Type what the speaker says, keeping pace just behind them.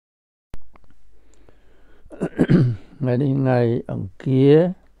ngàyនេះថ្ងៃអង្គារ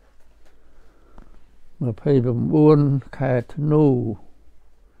29ខែធ្នូ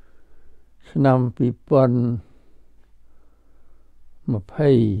ឆ្នាំ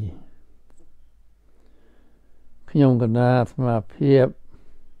2020ខ្ញុំកណាសមាភិប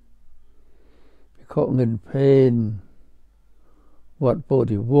ភិក្ខុងិនភេនវត្តពោ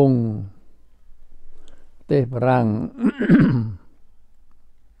ធិវង្សប្រទេសបារាំង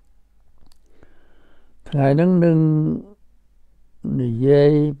ថ្ងៃហ្នឹងនឹងនិយា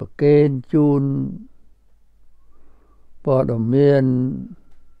យប្រកេនជូនព័ត៌មាន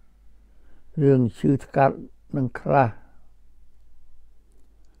រឿងឈឺស្កាត់នឹងខ្លះ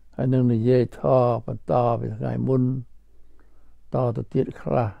ហើយនឹងនិយាយថបន្តពីថ្ងៃមុនតទៅទៀតខ្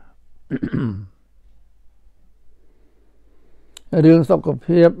លះ រឿងសុខ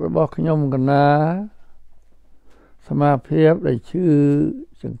ភាពរបស់ខ្ញុំកណាសមាភិបដែលឈឺ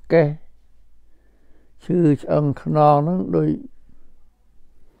ចង្កេះឈឺឆ្អឹងខ្នងហ្នឹងដូច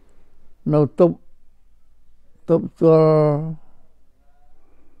នៅទប់ទល់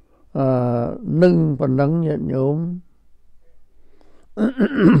នឹងប៉ុណ្ណឹងញាតិញោម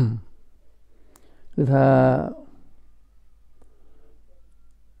គឺថា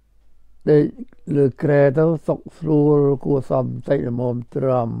ដេកលើក្រែទៅសុកស្រួលគួរសមបន្តិចល្មមត្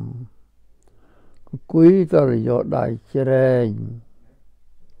រំអង្គុយតរយោដៃជ្រែង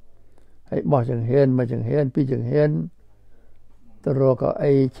ហើយបោះចង្ហៀនមួយចង្ហៀនពីរចង្ហៀនទៅរកកៅ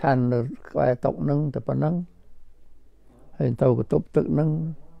អីឆាន់នៅក្បែរតុហ្នឹងតែប៉ុណ្ណឹងហើយទៅកតុបទឹកហ្នឹង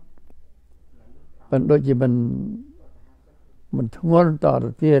មិនដូចជាមិនធ្ងន់តទៅ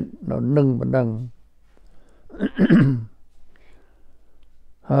ទៀតនៅនឹងប៉ុណ្ណឹង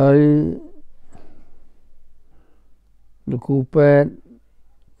ហើយលោកគ្រូពេទ្យ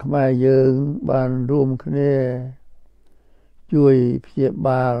ខ្មែរយើងបានរួមគ្នាជួយព្យា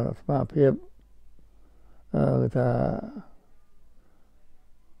បាលសមាភិបគឺថា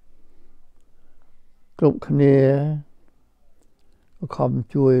គ្រប់គ្នាខំ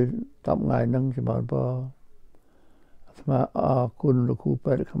ជួយ10ថ្ងៃហ្នឹងសម្រាប់បងស្មាអរគុណលោកគ្រូ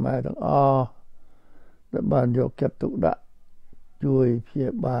ពេទ្យខ្មែរទាំងអស់ដែលបានយកចិត្តទុកដាក់ជួយព្យា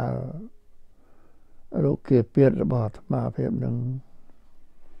បាលរោគគាពៀតរបស់អាត្មាភាពហ្នឹង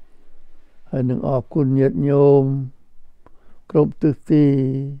ហើយនឹងអរគុណញាតិញោមគ្រប់ទិសទី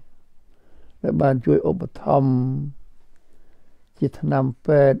ដែលបានជួយឧបត្ថម្ភជាថ្នាំ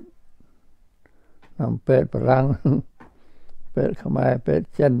ពេទ្យបារាំង ពេទ្យខ្មែរពេទ្យ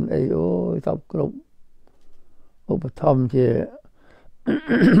ចិនអីអូយសពគ្រប់ឧបត្ថម្ភជា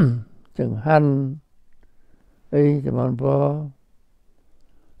ចង្ហាន់អីចំនួនព្រោះ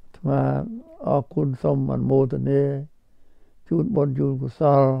អាត្មាអរគុណសូមអនុមោទនាជូនបុណ្យជូនកុស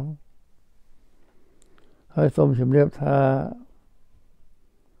លហើយសូមជម្រាបថា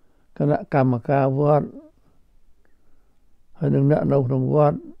គណៈកម្មការវត្តហើយនឹងអ្នកនៅក្នុងវ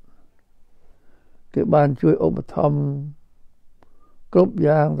ត្តគេបានជួយឧបត្ថម្ភគ្រប់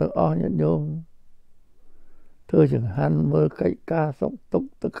យ៉ាងទាំងអស់ញាតិញោមធ្វើចង្ហាន់មើលកិច្ចការសុខទុក្ខ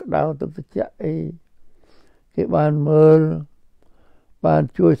ទឹកក្តៅទឹកត្រជាក់អីគេបានមើលបាន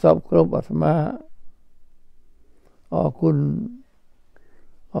ជួយសពគ្រប់អាត្មាអរ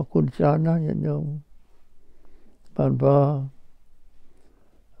គុណច្រើនណាស់ញាតិញោមបាន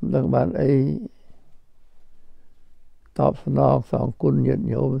មិនដឹងបានអីតបស្នងសងគុណញាតិ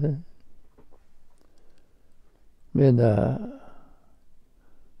ញោមទេមានតែ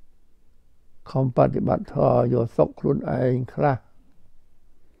ខំបប្រតិបត្តិធម៌យកសុខខ្លួនឯងខ្លះ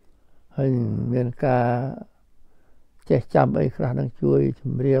ហើយមានការចេះចាំអីខ្លះនឹងជួយជ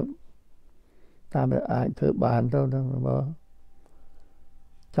ម្រាបតាមដែលអាចធ្វើបានទៅហ្នឹងបើ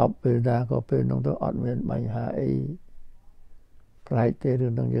ចប់ពេលណាក៏ពេលនោះទៅអត់មានបញ្ហាអីប្លែកទេរឿ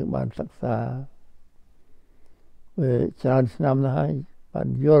ងហ្នឹងយើងបានសិក្សាវាច្រើនឆ្នាំណាស់ហើយបាន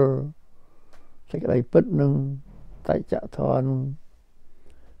យល់សេចក្តីពិតនឹងតៃចធន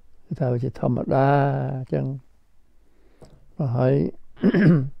គឺថាវាជាធម្មតាអញ្ចឹងហើយ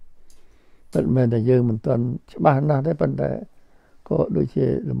មិនមែនតែយើងមិនទាន់ច្បាស់ណាស់ទេប៉ុន្តែក៏ដូចជា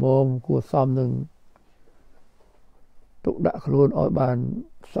ល្មមគួរសមនឹងទុកដាក់ខ្លួនឲ្យបាន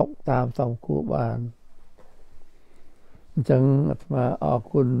សុខតាមសមគួរបានអញ្ចឹងអាត្មាអរ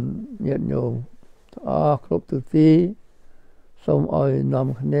គុណញាតិញោមអរគ្រប់ទិសទីសូមឲ្យនាំ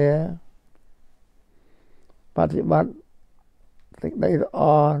គ្នាបប្រតិបត្តិសេចក្តីល្អ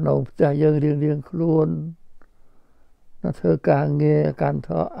នៅផ្ទះយើងរៀងខ្លួនណាធ្វើការងារកាន់ធ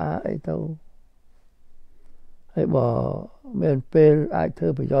រអាអីទៅហើយបើមានពេលអាចធ្វើ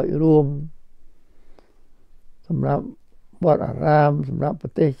ប្រយោជន៍រួមសម្រាប់វត្តអារាមសម្រាប់ប្រ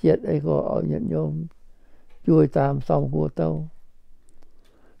ទេសជាតិអីក៏ឲ្យញាតិញោមជួយតាមសមគួរទៅ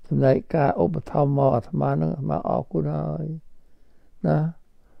ច ចំណែកការឧបត្ថម្ភមកអាត្មានឹងអាត្មាអរគុណហើយណា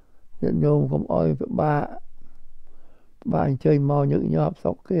ញាតិញោមកុំអោយពិបាកអញ្ជើញមកញឹកញាប់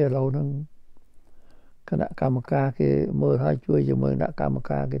សុកគេឥឡូវហ្នឹងគណៈកម្មការគេមើលឲ្យជួយជាមួយគណៈកម្ម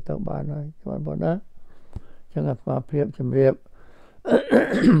ការគេទៅបានហើយបងប្អូនណាចឹងអាត្មាព្រៀបជំរាប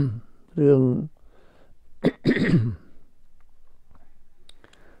រឿ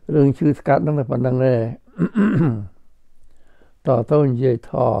ងឈឺស្កាត់ហ្នឹងតែប៉ុណ្្នឹងទេតទៅនិយាយ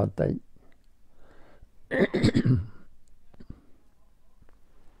ថតិច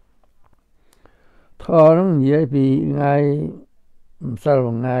ថហ្នឹងនិយាយពីថ្ងៃម្សិល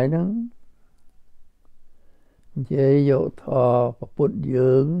មួយថ្ងៃហ្នឹងនិយាយយកថពុទ្ធ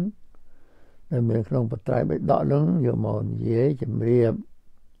យើងដែលមានក្នុងបត្រៃបិដកហ្នឹងយកមកនិយាយជំរាប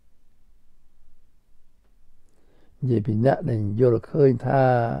និយាយពីអ្នកដែលយល់ឃើញថា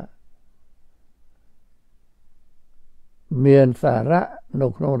មានសារៈនៅ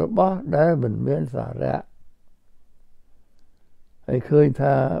ក្នុងរបស់ដែលមិនមានសារៈហើយឃើញ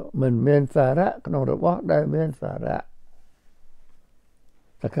ថាមិនមានសារៈក្នុងរបស់ដែលមានសារៈ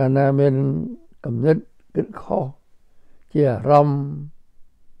តែកាលណាមានគំនិតគិតខុសជាអារម្មណ៍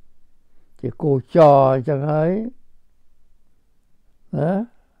ជាគោចរអញ្ចឹងហើយណា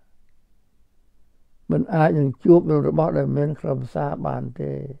មិនអាចនឹងជួបនឹងរបស់ដែលមានខ្លឹមសារបាន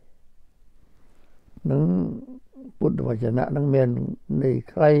ទេនឹងពុទ្ធវចនៈនឹងមានន័យ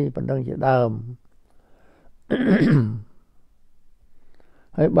ខ្លីប៉ុណ្ណឹងជាដើម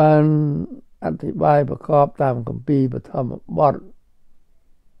ហើយបានអធិប្បាយប្រកបតាមគម្ពីរបឋមបទ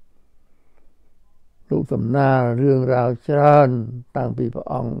រូបសំណាលរឿងរ៉ាវច្រើនតាំងពីព្រះ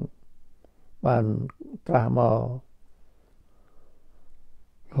អង្គបានត្រាស់មក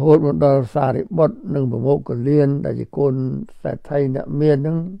រហូតមកដល់សារីបុត្រនិងប្រមុខកលៀនដែលជាកូនសេដ្ឋីអ្នកមានហ្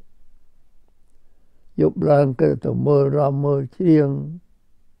នឹងយប់ឡើងគិតទៅមើលរំមើលជ្រៀង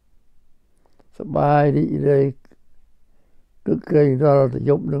សបាយរីករាយគឺក្រែងដល់ទៅ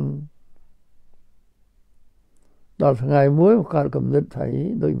យប់នឹងដល់ថ្ងៃមួយកើតកំណត់ថា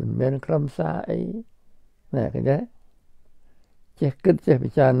ដូចមិនមែនក្រំសាអីណែឃើញទេចេះគិតចេះពិ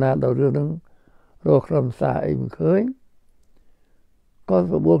ចារណាដល់រឿងហ្នឹងរកក្រំសាអីមិនឃើញក៏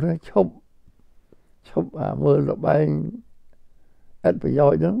ប្របួលគ្នាឈប់មើលលបែងអត្ថប្រយោ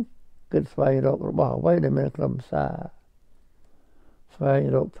ជន៍ហ្នឹងគិតស្វែងរករបស់អ្វីដែលមានក្រំសាស្វែង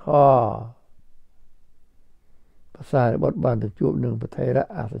រកធម៌ភាសាបុត្របានទៅជួបនឹងប្រធេរៈ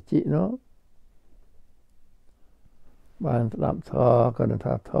អសជិនោះបានស្ដាប់ធម៌ក៏នឹង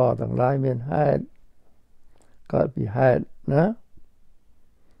ថាធម៌ទាំងឡាយមានហេតុកើតពីហេតុណា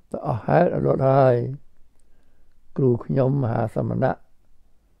ទៅអស់ហេតុរត់ហើយគ្រូខ្ញុំមហាសមណៈ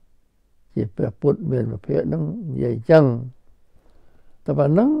ជាព្រះពុទ្ធមានប្រភេទហ្នឹងនិយាយអញ្ចឹងតែប៉ុ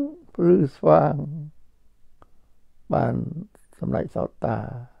ណ្ណឹងព្រឺស្វាងបានសម្រេចសោតា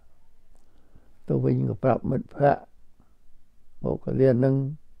ទៅវិញក៏ប្រាប់មិត្តភក្តិមកកលៀននឹង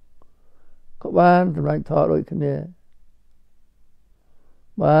ក៏បានសម្រេចធម៌ដូចគ្នា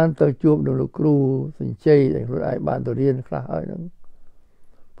បានទៅជួបនឹងលោកគ្រូសញ្ជ័យដែលខ្លួនឯងបានទៅរៀនខ្លះហើយហ្នឹង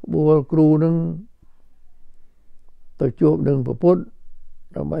ក្បួលគ្រូនឹងទៅជួបនឹងព្រះពុទ្ធ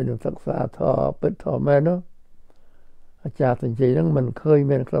ដើម្បីនឹងសិក្សាធម៌ពិតធម៌មែននោះអាចារ្យសញ្ជ័យហ្នឹងមិនឃើញ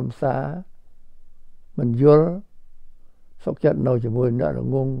មានខ្លឹមសារមិនយល់សុខចិត្តនៅជាមួយអ្នកល្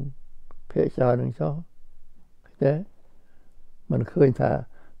ងងភាគច្រើននឹងចោះទេមិនឃើញថា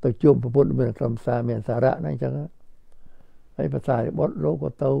ទៅជួបព្រះពុទ្ធមានខ្លឹមសារមានសារៈណាអញ្ចឹងហើយភាសាបុត្រលោកក៏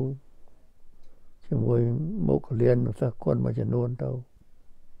ទៅជាមួយមុខលៀនសិស្សគុណមួយចំនួនទៅ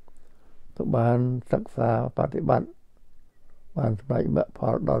បានសិក្សាបប្រតិបត្តិបានសម្រេចមគ្គផ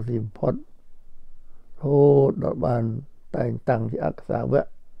លដល់ទីបំផុតរហូតដល់បានតែងតាំងជាអក្សរវៈ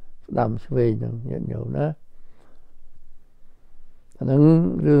ស្ដាំឆ្វេងនឹងញាតិញោមណាអាហ្នឹង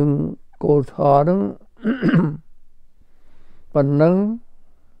រឿងគោលធម៌ហ្នឹងប៉ុណ្ណឹង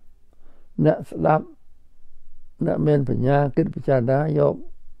អ្នកស្ដាប់អ្នកមានបញ្ញាគិតពិចារណាយក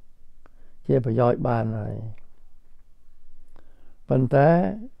ជាប្រយោជន៍បានហើយប៉ុន្តែ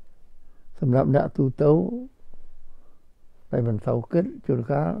សម្រាប់អ្នកទូទៅតែមិនសូវគិតជួន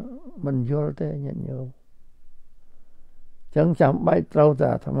កាលមិនយល់ទេញាតិញោមចឹងចាំបាច់ត្រូវតែ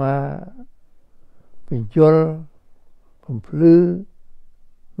អាត្មាបញ្យល់បំភ្លឺ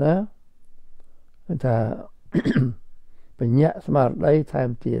ណាថាបញ្ញាស្មារតីថែម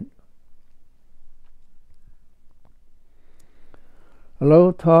ទៀតឥឡូវ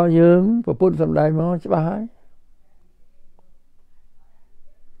ធម៌យើងប្រពុតសម្ដែងមកច្បាស់ហើយ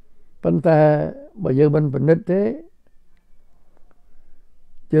ប៉ុន្តែបើយើងមិនពិនិត្យទេ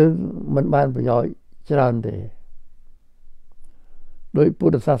យើងមិនបានប្រយោជន៍ច្រើនទេដោយពុ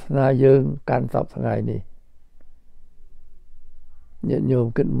ទ្ធសាសនាយើងកាន់សពថ្ងៃនេះ ញាតិញោម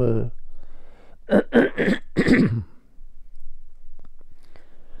គិតមើល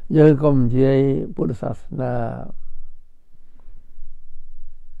យើងកុំនិយាយពុទ្ធសាសនា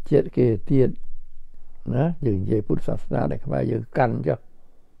ជាតិគេទៀតណាយើងនិយាយពុទ្ធសាសនាដែលខ្មែរយើងកាន់ចុះ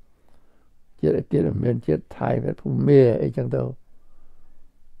ជាតិទៀតមានជាតិថៃភូមាអីចឹងទៅ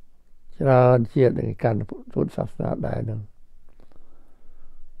ច្រើនជាតិដែលកាន់ពុទ្ធសាសនាដែរហ្នឹង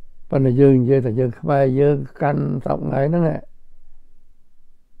ប៉ុន្តែយើងនិយាយតែយើងខ្មែរយើងកាន់សពថ្ងៃហ្នឹង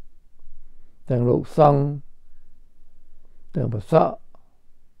ទាំងលោកសង្ឃទាំងប្រសក់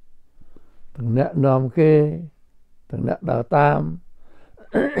ទាំងអ្នកនាំគេទាំងអ្នកដើរតាម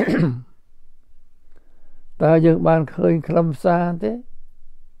តើយើងបានឃើញខ្លឹមសារទេ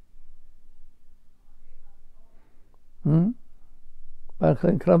បានឃើ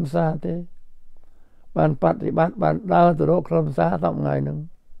ញខ្លឹមសារទេបានបប្រតិបត្តិបានដើរទៅរកខ្លឹមសារសពថ្ងៃហ្នឹង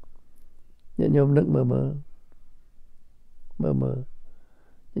ញាតិញោមនឹកមើល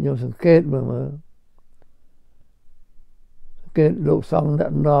ញាតិញោមសង្កេតមើលសង្កេតលោកសង្ឃអ្ន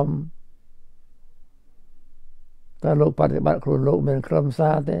កនាំតើលោកបប្រតិបត្តិខ្លួនលោកមានខ្លឹមសា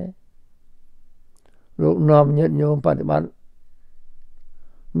រទេលោកនាំញាតិញោមបប្រតិបត្តិ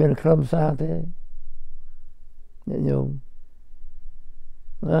មានខ្លឹមសារទេញាតិញោម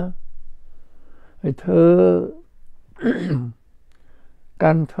ណាឲ្យធ្វើ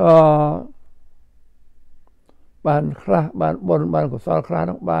កាន់ធម៌បានខ្លះបានបុណ្យបានកុសលខ្លះ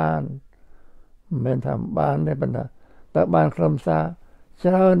នឹងបានមិនមែនថាបានទេប៉ុន្តែតើបានខ្លឹមសារ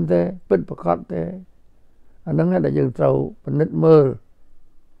ច្រើនទេពិតប្រាកដទេអាហ្នឹងដែលយើងត្រូវពិនិត្យមើល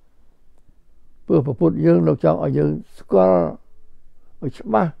ព្រោះព្រះពុទ្ធយើងលោកចង់ឲ្យយើងស្គាល់ឲ្យច្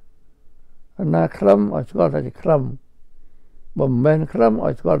បាស់អាណាខ្លឹមឲ្យស្គាល់ថាជាខ្លឹមបើមិនមែនខ្លឹមឲ្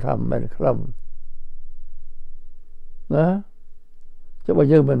យស្គាល់ថាមិនមែនខ្លឹមណាចុះបើ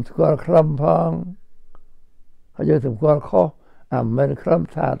យើងមិនស្គាល់ខ្លឹមផងហើយយើងស្គាល់ខុសអាមិនមែនខ្លឹម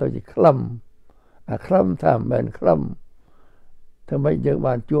ថាទៅជាខ្លឹមអាខ្លឹមថាមិនមែនខ្លឹមធ្វើម៉េចយើង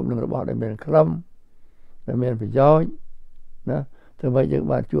បានជួបនឹងរបស់ដែលមានខ្លឹមដែលមានប្រយោជន៍ណាធ្វើម៉េចយើង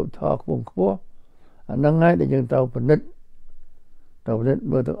បានជួបធម៌ខ្ពង់ខ្ពស់អាហ្នឹងហើយដែលយើងត្រូវពិនិត្យ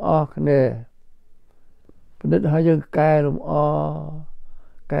មើលទាំងអស់គ្នាពិនិត្យឲ្យយើងកែលម្អ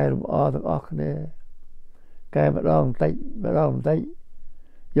ទាំងអស់គ្នាកែម្ដងបន្តិច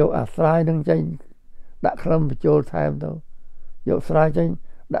យកអាស្រ័យនឹងចេញដាក់ខ្លឹមបញ្ចូលថែមទៅយកស្រ័យចេញ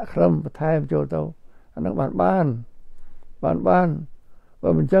ដាក់ខ្លឹមបន្ថែមចូលទៅអាហ្នឹងបានបើ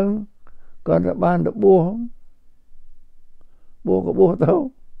មិនចឹងគាត់ទៅបានទៅបួសក៏បួសទៅប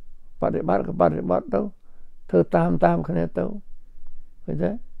ប្រតិបត្តិក៏បប្រតិបត្តិទៅធ្វើតាមគ្នាទៅឃើញ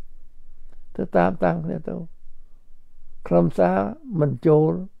ទេធ្វើតាមគ្នាទៅខ្លឹមសារមិនចូ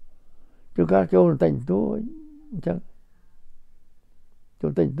លជួនកាលចូលតែងទួយអញ្ចឹងចូ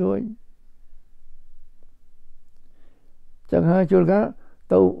លតែងទួយចឹងហើយជួនកាល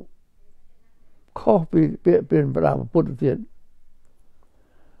ទៅខុសពីពាក្យព្រានប្រដាពុទ្ធទៀត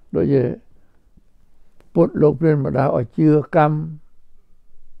ដូចជាពុទ្ធលោកព្រានប្រដាឲ្យជឿកម្ម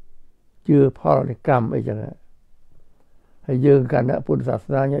ជឿផលនៃកម្មអីចឹងហើយយើងគណៈពុទ្ធសាស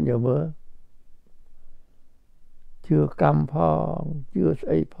នាញាតិញោមមើលជឿកម្មផងជឿស្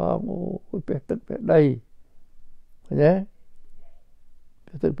អីផងអូយពេលទឹកពេលដីឃើញទេ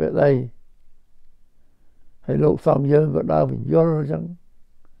ពេលទឹកពេលដីហើយលោកសង្ឃយើងក៏ដើរបញ្យលអញ្ចឹង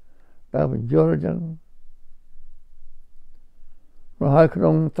ព្រោះហើយក្នុ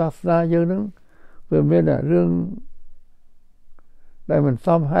ងសាសនាយើងហ្នឹងវាមានតែរឿងដែលមិនស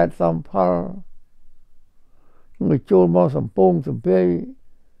មហេតុសមផលនឹងចូលមកសំពងសំភាយ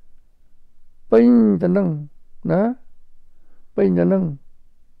ពេញទៅនឹងណាពេញទៅនឹង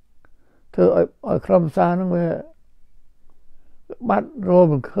ធ្វើឲ្យក្រុមសារហ្នឹងវាបាត់រល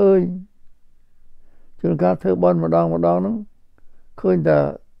មិនឃើញជួនកាលធ្វើបន់ម្ដងហ្នឹងឃើញតែ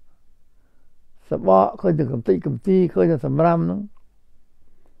សបកឃើញតែកំតិចកំទីឃើញតែសម្រាមហ្នឹង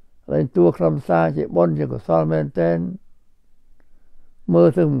ហើយតួក្រុមសារជាបន់ជាកុសលមែនតែនមើល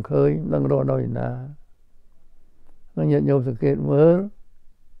ទៅមិនឃើញនឹងរស់នៅណានឹងញាតិញោមសង្កេតមើល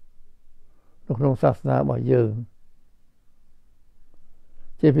នៅក្នុងសាសនារបស់យើង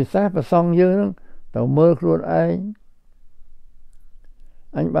ជាពិសេសប្រសងយើងហ្នឹងត្រូវមើលខ្លួនឯង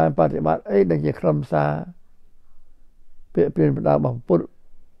អញបានបប្រតិបត្តិអីដែលជាក្រុមសារពាក្យព្រានប្រដារបស់ពុទ្ធ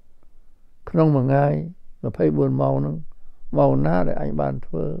ក្នុងមួយថ្ងៃ24ម៉ោងហ្នឹងម៉ោងណាដែលអញបាន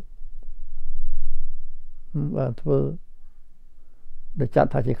ធ្វើដែលចាត់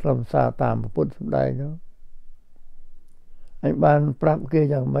ថាជាក្រុមសារតាមពុទ្ធសម្ដែងនោះអញបានប្រាប់គេ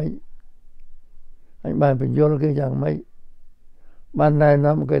យ៉ាងម៉េចអញបានបញ្យល់គេយ៉ាងម៉េចបានណែ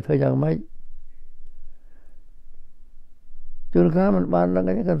នាំគេធ្វើយ៉ាងម៉េច ជួនកាលมันបានដឹង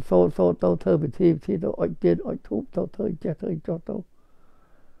អីក៏សូត្រទៅធ្វើពិធីទៅអុជទៀនអុជធូបទៅធ្វើចេះធ្វើចុះទៅ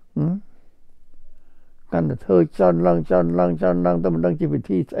កាន់តែធ្វើច្រើនឡើងទៅមិនដឹងជាពិ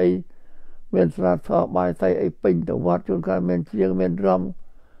ធីស្អីមានស្លាធម៌បាយស្អីអីពេញទៅវត្តជួនកាលមានជាងមានរំ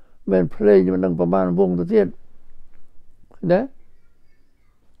មានភ្លេងមិនដឹងប្រមាណវងទៅទៀតណា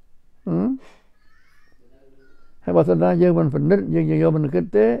ហើយបើសិនណាយើងមិនពិនិត្យយើងយកមិនគិត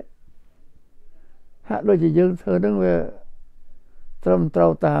ទេហាក់ដូចជាយើងធ្វើហ្នឹងវាត្រឹមត្រូ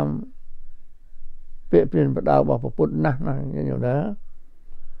វតាមពាក្យព្រានប្រដៅរបស់ព្រះពុទ្ធណាស់យល់ណា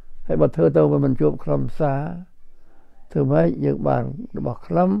ហើយបើធ្វើទៅមិនជួបក្រុមសារធ្វើម៉េចយើងបានរបស់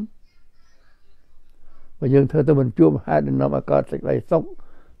ខ្លឹមបើយើងធ្វើទៅមិនជួបហេតុនាំឲ្យកើតសេចក្តីសុខ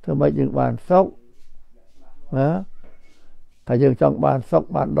ធ្វើម៉េចយើងបានសុខណាតែយើងចង់បានសុខ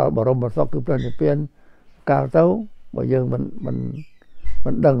បានដល់បរមសុខគឺព្រះនិព្វានកាលទៅបើយើង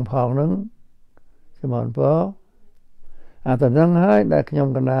មិនដឹងផងហ្នឹងសមនពអាទៅហ្នឹងហើយដែលខ្ញុំ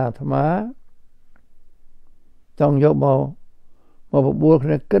កណាអាត្មាចង់យកមកបបួលគ្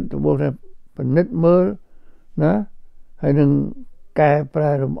នាគិតបបួលគ្នាពិនិត្យមើលណាហើយនឹងកែប្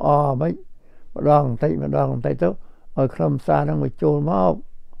រែរំអហ្មិចម្ដងបន្តិចទៅឲ្យក្រុមសារហ្នឹងមកចូលមក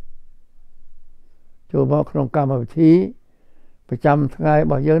ក្នុងកម្មវិធីប្រចាំថ្ងៃរ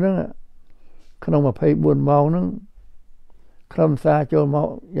បស់យើងហ្នឹងក្នុង24ម៉ោងហ្នឹងក្រុមសារចូលមក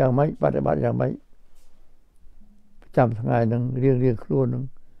យ៉ាងម៉េចបប្រតិបត្តិយ៉ាងម៉េចប្រចាំថ្ងៃហ្នឹងរៀងខ្លួនហ្នឹង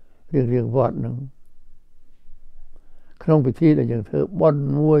រៀងវត្តហ្នឹងក្នុងពិធីដែលយើងធ្វើបុណ្យ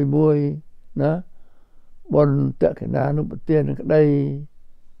មួយណាបុណ្យតក្កិណានុប្រទានក្តី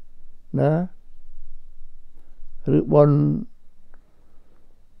ណាឬបុណ្យ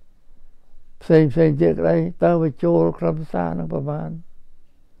ផ្សេងទៀតក្តីតើវាចូលក្រុមសារនឹងប្រហែល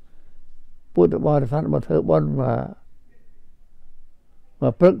ពុទ្ធបរិស័ទមកធ្វើបុណ្យម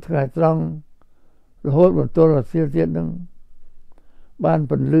កព្រឹកថ្ងៃត្រង់រហូតមកទល់រសៀលទៀតនឹងបាន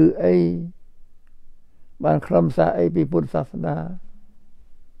ពន្លឺអីបានក្រុមសារអីពីពុទ្ធសាសនា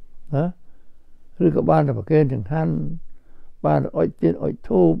ណាឬក៏បានតែប្រគេនចង្ហាន់បានអុជទៀនអុជ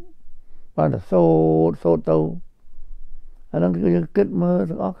ធូបបានតែសូត្រទៅអាហ្នឹងគឺយើងគិតមើល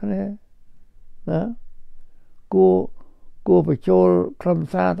ទាំងអស់គ្នាណាគួរបញ្ចូលក្រុម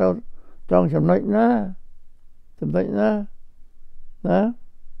សារទៅត្រង់ចំណុចណា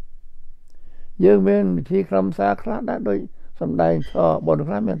យើងមានវិធីក្រុមសារខ្លះដែរដូចសំដែងធម៌បុណ្យ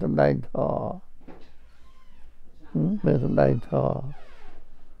ខ្លះមានសំដែងធម៌មានសំដែងធម៌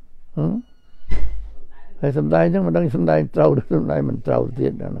ហើយសំដែងហ្នឹងមិនដឹងសំដែងត្រូវឬសំដែងមិនត្រូវទៀ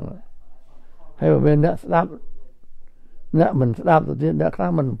តហ្នឹងហើយបើមានអ្នកស្ដាប់អ្នកមិនស្ដាប់ទៅទៀតអ្នកខ្លះ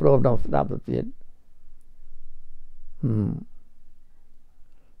មិនព្រមដល់ស្ដាប់ទៅទៀត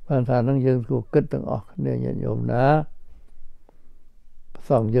បានថាហ្នឹងយើងគួរគិតទាំងអស់គ្នាញាតិញោមណា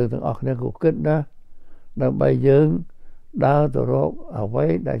សងយើងទាំងអស់គ្នាគួរគិតណាដើម្បីយើងដើរទៅរកអ្វី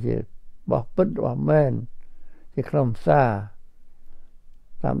ដែលជារបស់ពិតរបស់មែនជាក្រុមសារ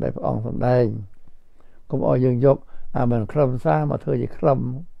តាមដែលព្រះអង្គសម្ដែងកុំឲ្យយើងយកអាមិនក្រុមសារមកធ្វើជាក្រុម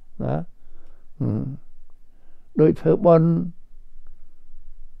ណាដូចធ្វើបុណ្យ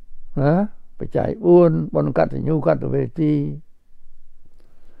ណាបច្ច័យ4បុណ្យកតញ្ញូកតវេទី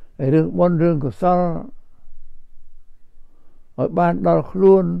ហើយរឿងបុណ្យរឿងកុសលឲ្យបានដល់ខ្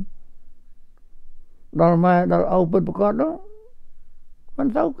លួនដល់ម៉ែដល់ឪពិតប្រកបនោះមិន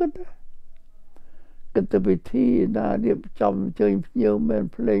ទៅគិតទៅពិធីណារៀបចំជើញភ្ញៀវមាន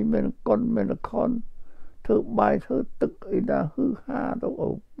ភ្លេងមានកុនមានល្ខោនធ្វើបាយធ្វើទឹកអីណាហឺហាទៅអូ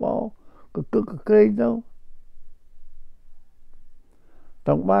បោកកក្រែងទៅ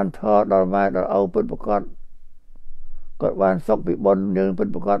ต้องបានថតដល់ម៉ែដល់ឪពិតប្រកបគាត់បានសុខពីបុណ្យយើងពិត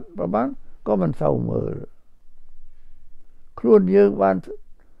ប្រកបប្រហែលក៏មិនសូវមើលខ្លួនយើងបាន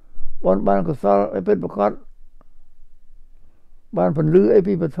បុណ្យបានកុសលអីពិតប្រកបបានពន្លឺអី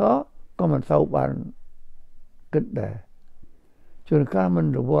ពីពធក៏មិនសូវបានគិតដែរជួនកាលមិន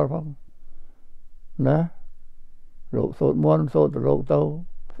រវល់ផងណាលោកសូត្រមន្តសូត្រទៅលោកទៅ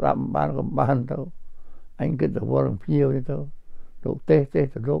ស្ដាប់បានក៏បានទៅអញគិតរវល់នឹងភ្ញៀវនេះទៅលោកទេទៅ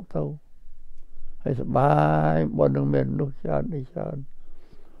លោកទៅហើយសប្បាយបុណ្យនឹងមាននោះច្រើននេះច្រើន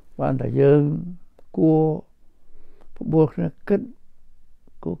បានតែយើងគួរប្របួលគ្នាគិត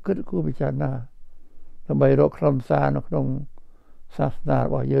គួរពិចារណាដើម្បីរកក្រុមសារនៅក្នុងសាសនារ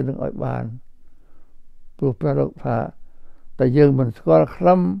បស់យើងនឹងឲ្យបានព្រោះព្រះលោកថាតែយើងមិនស្គាល់ក្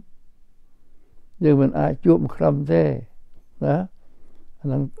រុមយើងមិនអាចជួបក្រុមទេណាអាហ្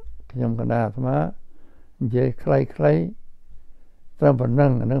នឹងខ្ញុំកណាអាត្មានិយាយខ្លីត្រឹមប៉ុណ្ណឹ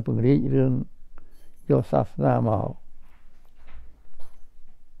ងអាហ្នឹងពង្រីករឿងយកសាសនាមក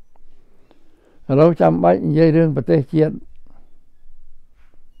ឥឡូវចាំបាច់និយាយរឿងប្រទេសជាតិ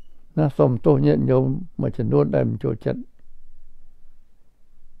ណាសូមទោសញាតិញោមមួយចំនួនដែលមិនចូលចិត្ត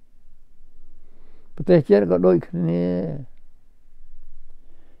ប្រទេសជាតិក៏ដូចគ្នា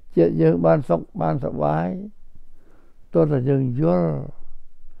ជាតិយើងបានសុខបានសប្បាយទោះតែយើងយល់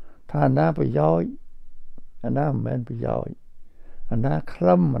ថាណាប្រយោជន៍អាណាមិនមែនប្រយោជន៍អាណាខ្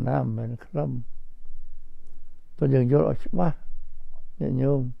លឹមអាណាមិនមែនខ្លឹមទោះយើងយល់ឲ្យច្បាស់ញាតិ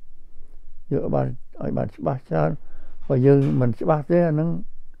ញោមយល់បានឲ្យបានច្បាស់ច្រើនបើយើងមិនច្បាស់ទេអាហ្នឹង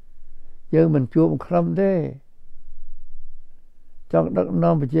យើងមិនជួបខ្លឹមទេចង់ដឹក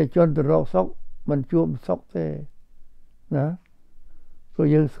នាំប្រជាជនទៅរកសុខមិនជួបសុខទេណាព្រោះ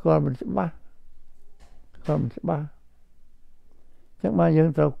យើងស្គាល់មិនច្បាស់ស្គាល់មិនច្បាស់ចឹងមកយើង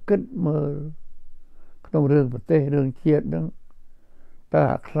ត្រូវគិតមើលក្នុងរឿងប្រទេសរឿងជាតិហ្នឹងតើ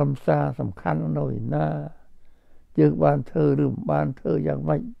ខ្លឹមសារសំខាន់នៅឯណាយើងបានធ្វើឬមិនបានធ្វើយ៉ាង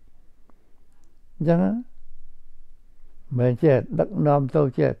ម៉េចអញ្ចឹងមិនចេះដឹកនាំទៅ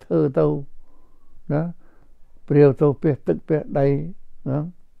ចេះធ្វើទៅណាព្រាវទៅពេះទឹកពេះដីណា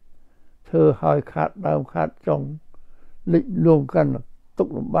ធ្វើឲ្យខាត់ដើមខាត់ចុងលិចលងកាន់ទុក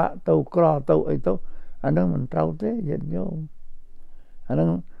លំបាកទៅក្រទៅអីទៅអាហ្នឹងមិនត្រូវទេញាតិញោមអាហ្នឹង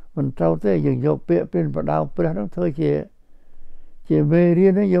មិនត្រូវទេយើងយកពាក្យព្រានប្រដៅព្រះហ្នឹងធ្វើជាមេរៀ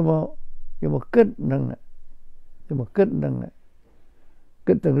នយកមកគិតហ្នឹងយកមកគិតហ្នឹង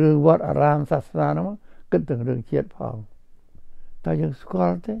គិតទាំងរឿងវត្តអារាមសាសនាហ្នឹងគិតទាំងរឿងជាតិផងតើយើងស្គា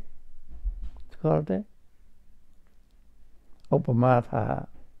ល់ទេឧបមាថា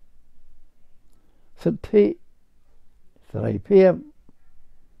សិទ្ធិសេរីភាព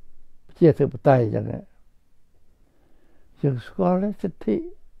ជាធិបតេយ្យចឹងយើងស្គាល់ទេសិទ្ធិ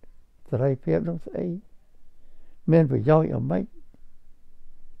សេរីភាពនោះស្អីមានប្រយោជន៍អ្ម៉េច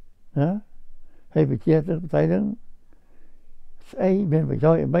ណាហើយប្រជាធិបតេយ្យហ្នឹងស្អីមានប្រ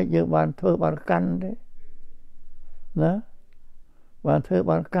យោជន៍អ្ម៉េចយើងបានធ្វើបានកាន់ទេណាបានធ្វើ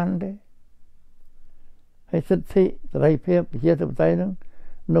បានកាន់ទេហើយសិទ្ធិសេរីភាពប្រជាធិបតេយ្យហ្នឹង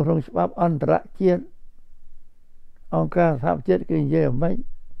នៅក្នុងច្បាប់អន្តរជាតិអង្គការសហប្រជាជាតិគេនិយាយអ្ម៉េច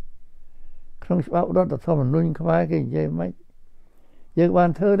ក្នុងច្បាប់រដ្ឋធម្មនុញ្ញខ្មែរគេនិយាយអ្ម៉េចយើងបាន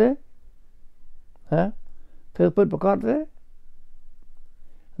ធ្វើទេហ៎ធ្វើពិតប្រាកដទេ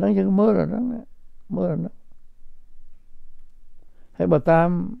ហ្នឹងយើងមើលអាហ្នឹងហើយបើតាម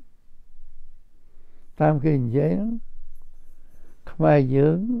គេនិយាយហ្នឹងខ្មែរយើ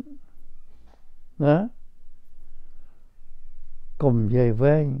ងណាកុំនិយាយ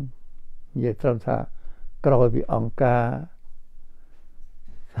វែងនិយាយត្រឹមថាក្រោយពីអង្គការ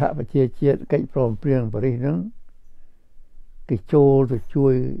សហប្រជាជាតិកិច្ចព្រមព្រៀងប៉ារីសហ្នឹងគេចូលទៅជួ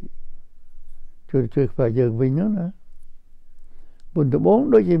យខ្មែរយើងវិញហ្នឹងណាបុណ្យដំបង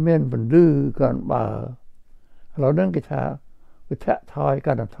ដូចជាមានពន្លឺកាន់បើឥឡូវហ្នឹងគេថាវិធាថយ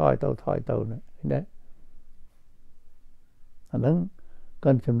កាន់ថយទៅណាណាអាហ្នឹង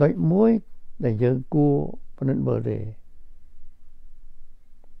កាន់ចំណុចមួយដែលយើងគួរពិនិត្យមើលទេ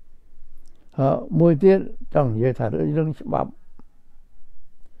មួយទៀតចង់និយាយថារឿងច្បាប់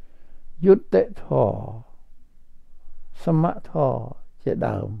យុត្តិធម៌សមធម៌ជា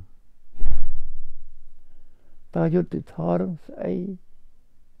ដើមតើយុត្តិធម៌នឹងស្អី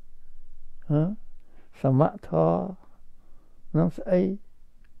សមធម៌នឹងស្អី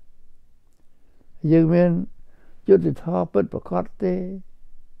យើងមានយុត្តិធម៌ពិតប្រាកដទេ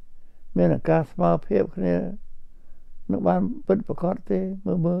មានការស្មើភាពគ្នានឹងបានពិតប្រាកដទេ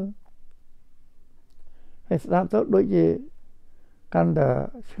មើលហើយស្ដាប់ទៅដូចជាកាន់តែ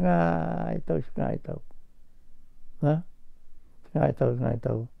ឆ្ងាយទៅណាឆ្ងាយ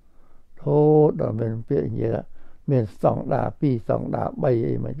ទៅហូតដល់មានពាក្យនិយាយមានស្តង់ដា2ស្តង់ដា3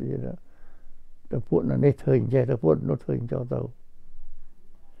អីមកទៀតទៅពួកនេះធ្វើអញ្ចឹងទៅពួកនោះធ្វើអញ្ចឹងទៅ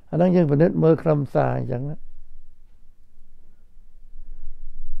អាហ្នឹងយើងពិនិត្យមើលខ្លឹមសារអញ្ចឹង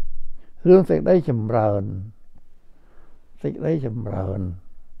រឿងសេចក្តីចម្រើន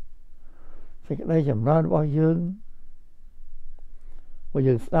របស់យើងបើ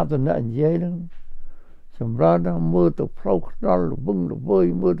យើងស្ដាប់ទៅអ្នកនិយាយហ្នឹងចម្រើនដល់មើលទៅផ្លូវខ្នល់ល្វឹងល្វើយ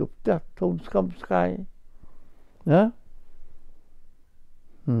មើលទៅផ្ទះធំស្កឹមស្កាយណា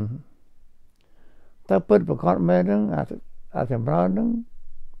តែពិតប្រកបមែនហ្នឹងអាចម្រើនហ្នឹង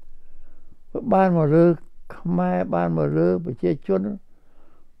បានមកលើខ្មែរបានមកលើប្រជាជន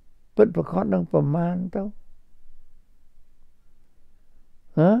ពិតប្រកបនឹងប្រមាណទៅ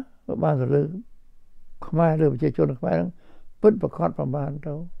បានទៅលើខ្មែរលើប្រជាជនខ្មែរហ្នឹងពិតប្រកបប្រមាណ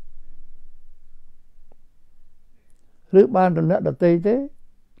ទៅឬបានតំណែងដតីទេ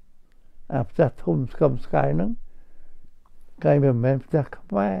អាផ្ទះធំស្កឹមស្កាយហ្នឹងគេមិនមែនផ្ទះខ្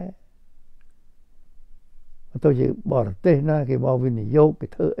មែរទៅជាបរទេសណាគេមកវិនិយោគគេ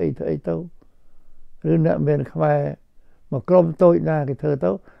ធ្វើអីទៅឬអ្នកមានខ្មែរមកក្រុមតូចណាគេធ្វើ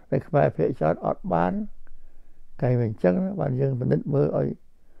ទៅតែខ្មែរភាគច្រើនអត់បានគេមិនអញ្ចឹងបានយើងពិនិត្យមើលឲ្យ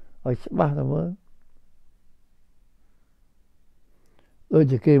ច្បាស់ទៅមើល ដូច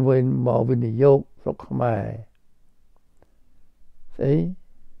ជាគេវិញមកវិនិយោគស្រុកខ្មែរស្អី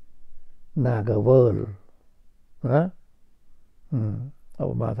Nagavel ណាអ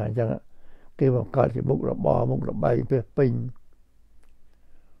បមកថាអញ្ចឹងគេបង្កើតជាមុខរបរមុខរបៃពេញ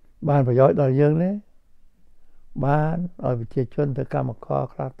បានប្រយោជន៍ដល់យើងទេបានឲ្យប្រជាជនទៅកម្មករ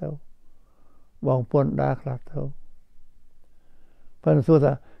ខ្លះទៅបងប្អូនដាខ្លះទៅប៉ុន្តែសួរ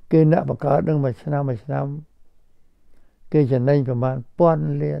ថាគេអ្នកបង្កើតនឹងមួយឆ្នាំគេចំណេញប្រមាណ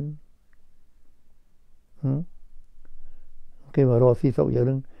1000លានគេមករកស៊ីស្រុកយើង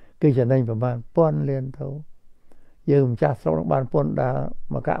នឹងគេចំណេញប្រមាណ1000លានទៅយើងម្ចាស់ស្រុកនឹងបានពន្ធដា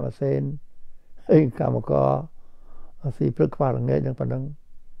មកកាក់ម៉ាស៊ីនអីកម្មករស៊ីព្រឹកខ្វះល្ងាចនឹងប៉ុណ្ណឹង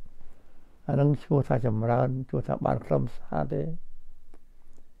អានឹងឈ្មោះថាចម្រើនឈ្មោះថាបានខ្លឹមសារទេ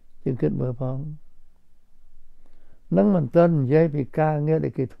យើងគិតមើលផងនឹងមិនទាន់និយាយពីការងារដែ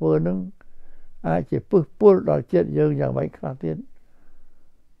លគេធ្វើនឹងអាចជាពឹសពុលដល់ចិត្តយើងយ៉ាងម៉េចខ្លះទៀត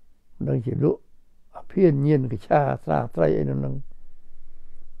នឹងជាលក់អភិញ្ញាណកច្ឆាស្រាត្រីអីនឹង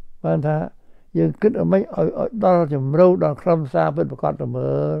បានថាយើងគិតឲ្យម៉េចឲ្យដល់ជំរៅដល់ខ្លឹមសារពិតប្រាកដទៅ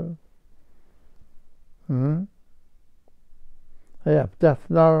មើលហើយផ្ទះ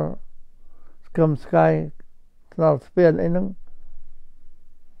ស្នល់ស្គមស្កាយស្នល់ស្ពានអីហ្នឹង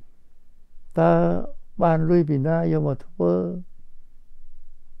តើបានលុយពីណាយកមកធ្វើ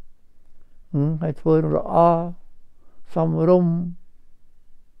ហើយធ្វើល្អសំរុំ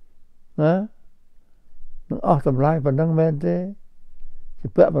ណានឹងអស់តម្លៃប៉ុណ្ណឹងមែនទេជា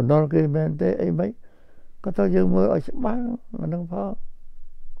ពាក់បំណុលគេមែនទេអីមិនក៏ទៅយើងមើលឲ្យច្បាស់អានឹងផង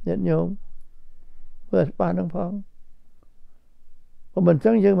ញាតិញោមមើលច្បាស់នឹងផងបើមិន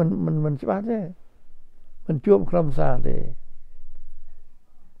ចឹងយើងមិនច្បាស់ទេមិនជួបខ្លឹមសារទេ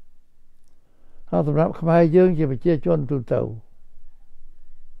ហើយសម្រាប់ខ្មែរយើងជាប្រជាជនទូទៅ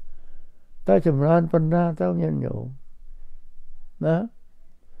តែចម្រើនប៉ុណ្ណាទៅញាតិញោមណា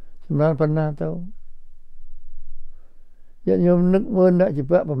ចម្រើនប៉ុណ្ណាទៅញាតិញោមនឹកមើលអ្នកជា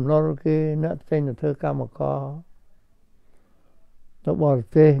ពាក់បំណុលគេអ្នកចេញទៅធ្វើកម្មករទៅបរ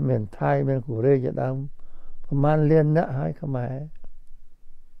ទេសមានថៃមានកូរ៉េជាដើមប្រហែលលានអ្នកហើយខ្មែរ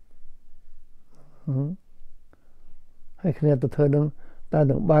ហើយគ្នាទៅធ្វើនឹងតែ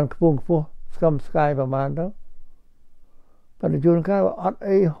នឹងបានខ្ពស់ស្គមស្កាយប្រហែលទៅប៉ុន្តែជួនកាលអត់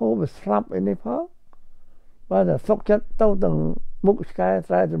អីហូបស្លាប់អីនេះផងបើតែសុកចិត្តទៅទាំងមុខឆ្កែ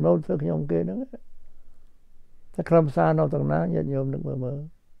ស្រែចំណូលធ្វើខ្ញុំគេហ្នឹងតែក្រុមសារនៅទាំងណាញាតិញោមនឹកមើល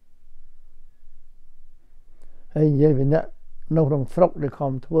ហើយនិយាយពីអ្នកនៅក្នុងស្រុកដែល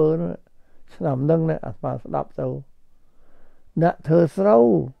ខំធ្វើឆ្នាំហ្នឹងអាស្មាស្ដាប់ទៅអ្នកធ្វើស្រូវ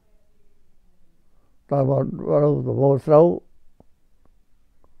តើបបោស្រូវ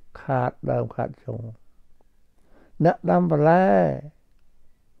ខាតដើមខាតចុងអ្នកដាំបន្លែ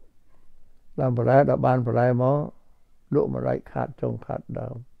ដល់បានបន្លែមកលក់ម្រេចខាតចុងខាតដើ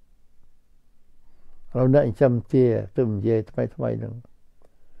មเราអ្នកចិញ្ចឹមទាទៅនិយាយថ្មីហ្នឹង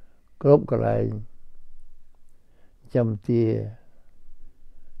គ្រប់កន្លែងចិញ្ចឹមទា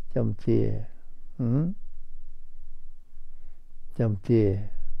ចិញ្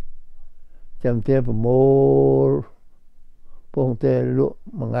ចឹមទាប្រមូលពងទាលក់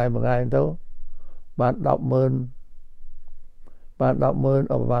មួយថ្ងៃទៅបាន100000អបបាន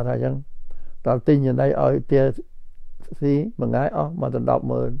ថាអញ្ចឹងដល់ទិញចំណៃឲ្យទាស៊ីមួយថ្ងៃអស់មកដល់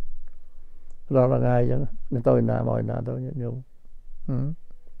100000ដល់ថ្ងៃអញ្ចឹងនឹងទៅណាមកណាទៅញាតិញោម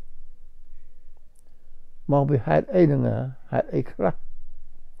មកពីហេតុអីហ្នឹងហេតុអីខ្លះ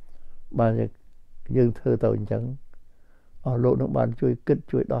បានយើងធ្វើទៅអញ្ចឹងអស់លោកនឹងបានជួយគិត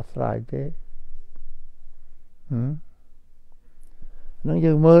ជួយដោះស្រាយទេនឹង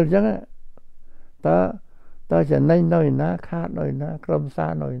យើងមើលអញ្ចឹងតើចំណេញនៅឯណាខាតនៅឯណាក្រុមសា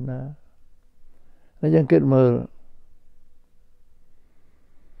រនៅឯណាហើយយើងគិតមើល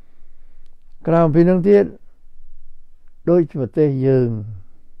ក្រៅពីនឹងទៀតដូចប្រទេសយើង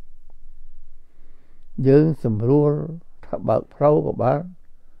សម្រួលថាបើកផ្លូវក៏បាន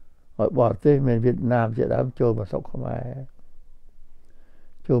ឲ្យបរទេសមានវៀតណាមជាដើមចូលមកស្រុកខ្មែរ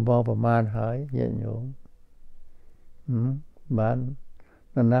ចូលមកប្រមាណហើយញាតិញោមបាន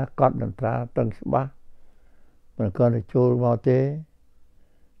ណាកត់នត្រាតឹងច្បាស់មិនគាត់ទៅចូលមកទេ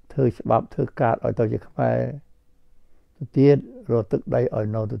ធ្វើច្បាប់ធ្វើកាតឲ្យទៅជាខ្មែរទៅទៀតរកទឹកដីឲ្យ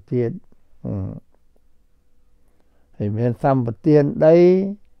នៅទៅទៀតហើយមានសម្បទានដី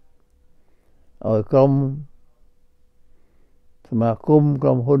ឲ្យក្រុមសមាគមក្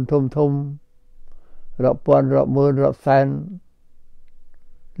រុមហ៊ុនធំរាប់ពាន់រាប់ម៉ឺនរាប់សែន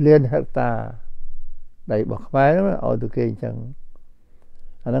លានហិកតាដីរបស់ខ្មែរឲ្យទៅគេអញ្ចឹង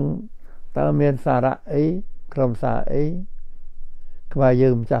អាហ្នឹងតើមានសារៈអីក្រុមសារអីខ្មែរយើ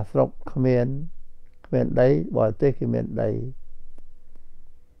ងម្ចាស់ស្រុកគ្មានដីបរទេសគេមានដី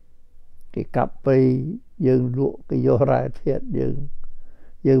គេកាប់ព្រៃយើងលក់គេយករ៉ែធាតុយើ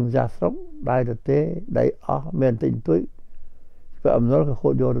ងម្ចាស់ស្រុកដៃទៅទេដៃអស់មានតិចតួចពេលអំណុលក៏ខូ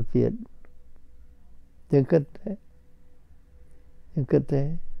ចយកទៅទៀតយើងគិតទេ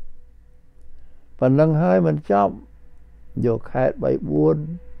ប៉ុណ្ណឹងហើយមិនចប់យកខេត្ត3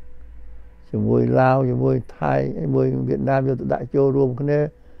 4ជាមួយឡាវជាមួយថៃជាមួយវៀតណាមយកទៅដាក់ចូលរួមគ្នា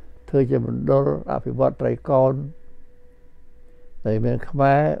ធ្វើជាមណ្ឌលអភិវឌ្ឍត្រីកោណតែមានខ្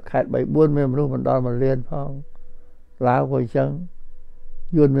មែរខេត្ត3 4មានមនុស្សមិនដល់1លានផងឡាវក៏អញ្ចឹង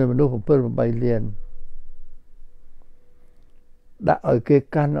យួនមានមនុស្ស7 8លានដាក់ឲ្យគេ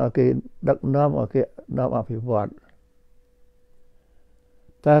កាន់ឲ្យគេដឹកនាំឲ្យគេនាំអភិវឌ្ឍ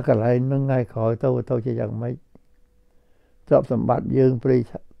តើកន្លែងនឹងថ្ងៃក្រោយទៅជាយ៉ាងម៉េចទ្រព្យសម្បត្តិយើងព្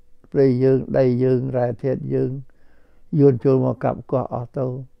រៃយើងដីយើងរ៉ែធាតុយើងយួនចូលមកកាប់កោះអស់ទៅ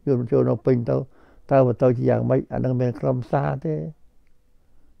យួនចូលនៅពេញទៅតើទៅជាយ៉ាងម៉េចអានឹងមានក្រុមសារទេ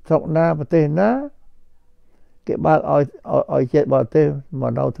ស្រុកណាប្រទេសណាគេបើកឲ្យជាតិបរទេសម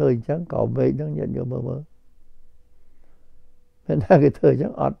កនៅធ្វើអញ្ចឹងក៏វែកនឹងញាតិញោមមើលពេលណាគេធ្វើអញ្ចឹ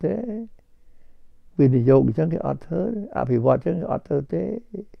ងអត់ទេវិនិយោគអញ្ចឹងគេអត់ធ្វើអភិវឌ្ឍអញ្ចឹងគេអត់ធ្វើទេ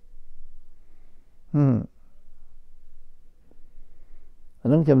អា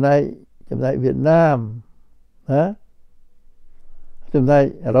នឹងចំណែកវៀតណាមណាចំណែក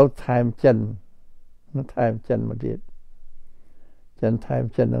រោថែមចិននោះថែមចិនមកទៀតចិនថែម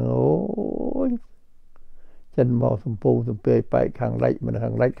ចិនអូយចិនមកសំពងសំពេបែកខាងលិចមិនខា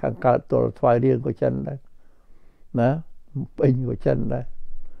ងលិចខាងកើតទល់ថ្វាយរៀងក៏ចិនដែរណាពេញក៏ចិនដែរ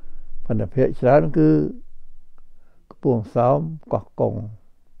ប៉ុន្តែភាគច្រើនគឺកំពង់សោមកោះកុង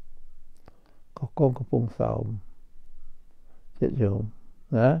កំពង់សោមចិត្តយោម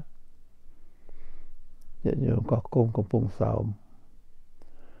ណាចិត្តយោមកោះកុងកំពង់សោម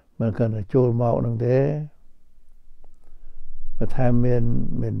មិនគិតថាចូលមកនឹងទេបើថាមា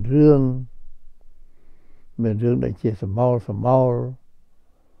នរឿងដែលជាសមោល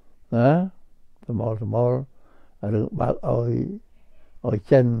ណាសមោលរឿងបើកឲ្យ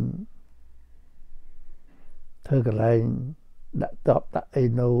ចិនធ្វើកន្លែងដាក់តបដាក់អី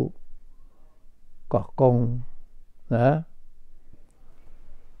នៅកោះកុងណា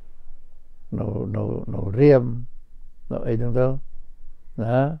នៅរៀមនៅអីហ្នឹងទៅ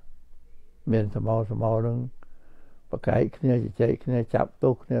ណាមានសមោលហ្នឹងបកែកគ្នាជជែកគ្នាចាប់ទោ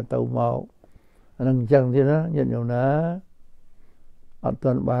សគ្នាទៅមកអានឹងអញ្ចឹងទៀតណាញាតិញោមណាអត់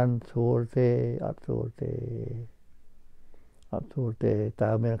ទាន់បានស្រួលទេអត់ស្រួលទេ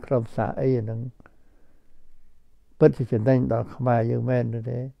តើមានក្រុមសារអីអានឹងពិតជាចំណេញដល់ខ្មែរយើងមែន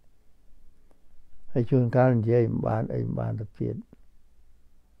ទេហើយជួនកាលនិយាយមិនបានអីមិនបានទៅទៀត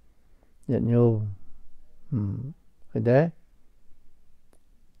ញាតិញោមឃើញទេ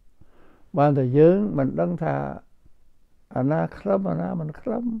បានតែយើងមិនដឹងថាអាណាក្រឹមអាណាមិនក្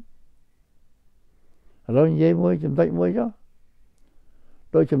រឹមឥឡូវនិយាយមួយចំណុចមួយចុះ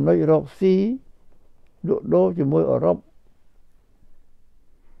ដោយចំណុចរកស៊ីលក់ដូរជាមួយអឺរ៉ុប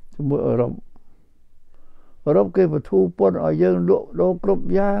គេបទូពន្ធឲ្យយើងលក់ដូរគ្រប់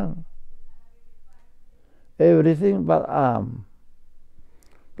យ៉ាង everything but arm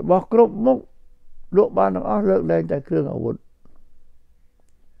របស់គ្រប់មុខលក់បានទាំងអស់លើកលែងតែគ្រឿងអាវុធ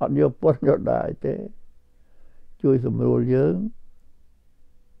អត់យកពន្ធយកដែរទេជួយសម្រួលយើង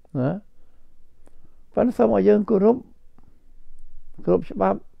ណាប៉ុន្តែសូមឲ្យយើងគោរពច្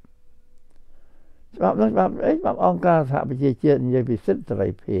បាប់ហ្នឹងច្បាប់អីច្បាប់អង្គការសហប្រជាជាតិនិយាយពីសិទ្ធិសេរី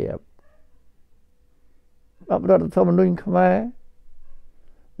ភាពច្បាប់រដ្ឋធម្មនុញ្ញខ្មែរ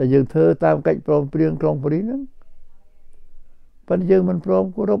ដែលយើងធ្វើតាមកិច្ចព្រមព្រៀងក្រុងប៉ារីសហ្នឹងប៉ុន្តែយើងមិនព្រម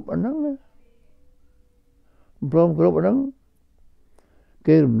គោរពអាហ្នឹងណាព្រមគោរពអាហ្នឹង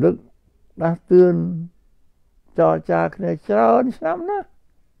គេរំលឹកដាស់តឿនចរចាគ្នាច្រើនឆ្នាំណា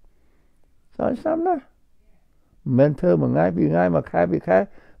មិនធ្វើមួយថ្ងៃពីរថ្ងៃមួយខែពីរខែ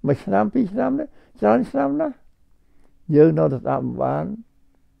មួយឆ្នាំពីរឆ្នាំទេច្រើនឆ្នាំណាយើងនៅតែស្ដាប់មិនបាន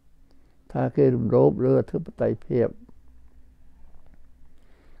ថាគេរំលោភលើអធិបតេយ្យភាព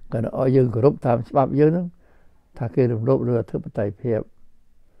គាត់ឲ្យយើងគោរពតាមច្បាប់យើងហ្នឹងថាគេរំលោភលើអធិបតេយ្យភាព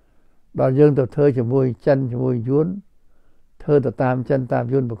ដល់យើងទៅធ្វើជាមួយចិនជាមួយយួនធ្វើទៅតាមចិនតាម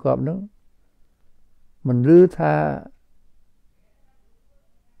យួនប្រកបហ្នឹងមិនឮថា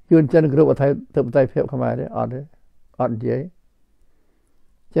យួនចិនគ្រប់អធិបតេយ្យភាពខ្មែរទេអត់និយាយ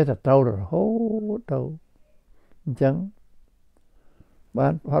ចេះតែត្រូវរហូតទៅអញ្ចឹងបា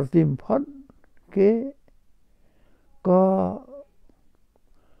នផលទីបំផុតគេក៏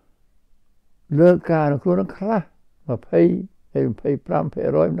លើកការនៅខ្លួនខ្លះ20 25% ហ្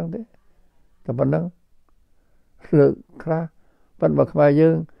នឹងទេតែប៉ុណ្្នឹងលើកខ្លះប៉ុន្តែបើខ្មែរយើ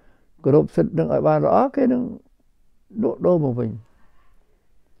ងគោរពសិទ្ធិនឹងឲ្យបានល្អគេនឹងដកដូរមកវិញ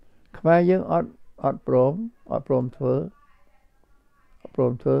ខ្មែរយើងអត់ព្រមធ្វើ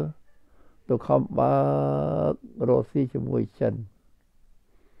ទៅខំបើករកស៊ីជាមួយចិន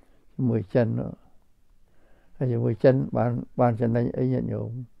ហើយជាមួយចិនបានចំណេញអីញាតិញោ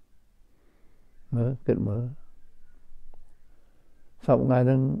មមើលគិតមើលសពថ្ងៃហ្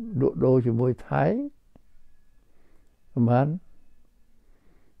នឹងលក់ដូរជាមួយថៃប្រហែល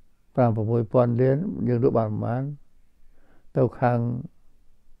 5-6,000 លានយើងលក់បានប្រហែលទៅខាង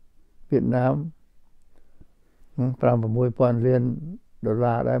វៀតណាម 5-6,000 លានដុល្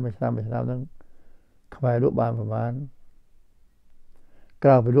លារដែរមួយឆ្នាំហ្នឹងខ្មែរលក់បានប្រហែលក្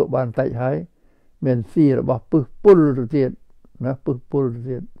រៅពីលក់បានតិចហើយមានស៊ីរបស់ពឹសពុលទៅទៀតណាពឹសពុលទៅ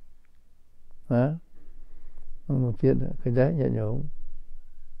ទៀតណាមកទៀតឃើញដែរញាតិញោម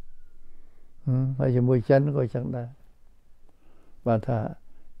ហើយជាមួយចិនក៏ចឹងដែរបាទថា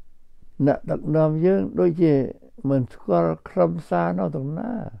អ្នកដឹកនាំយើងដូចជាមិនស្គាល់ក្រុមសារនៅត្រង់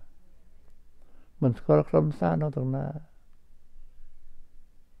ណា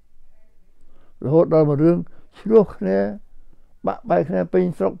រហូតដល់មួយរឿងឆ្លោះគ្នាបាក់បែកគ្នាពេញ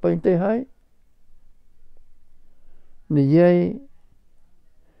ស្រុកពេញទេហើយនិយាយ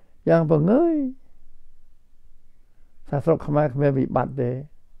យ៉ាងបង្ងើយថាស្រុកខ្មែរគ្មានវិបត្តិទេ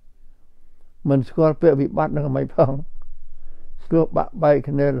មិនស្គាល់ពាក្យវិបត្តិនឹងមិនផងឆ្លោះបាក់បែក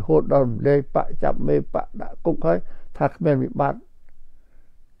គ្នារហូតដល់លេបចាប់មេបដាក់គុកហើយថាគ្មានវិបត្តិ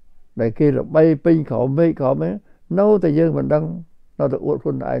ដែលគេល្បីពេញក្រោមមេឃក្រោមនៅតែយើងមិនដឹងនៅតែអួតខ្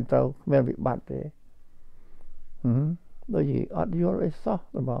លួនឯងទៅគ្មានវិបត្តិទេដូចជាអត់យល់អីសោះ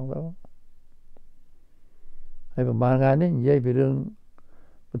តែបងទៅហើយប្រហែលថ្ងៃនេះនិយាយពីរឿង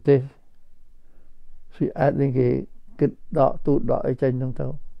ប្រទេសស៊ីអែតនេះគេគិតដកទូតដកអីចេញហ្នឹងទៅ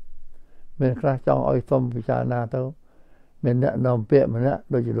មានខ្លះចង់ឲ្យសុំពិចារណាទៅមានអ្នកនាំពាក្យម្នាក់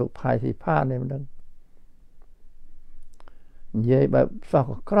ដូចជាលោកផាយស៊ីផានេះមិនដឹងនិយាយបែបសោះ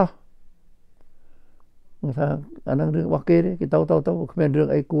ក៏ក្រោះថាអាហ្នឹងរឿងរបស់គេទេគេទៅគ្មានរឿង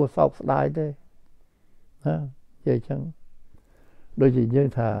អីគួរសោកស្ដាយទេណានិយាយចឹងដូចជាយើង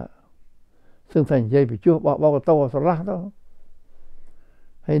ថាសឹងតែនិយាយពីជួបបោកទៅស្រឡះទៅ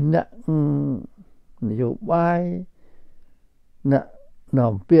ហើយអ្នកនយោបាយអ្នក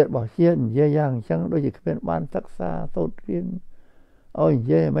នាំពាក្យរបស់ជាតិនិយាយយ៉ាងអញ្ចឹងដូចជាគ្មានបានសិក្សាសូត្ររៀនឲ្យនិ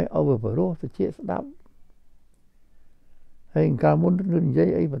យាយមិនឲ្យបរោះទៅជាស្ដាប់ហើយកាលមុននិយាយ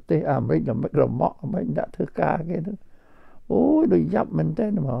អីប្រទេសអាមេរិកដើម្បីរមាក់មិនដាក់ធ្វើការគេហ្នឹងអូយដូចយ៉ាប់មែនតើ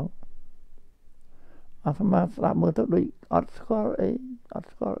ហ្មងអាត្មាស្ដាប់មើលទៅដូចអត់ស្គាល់អី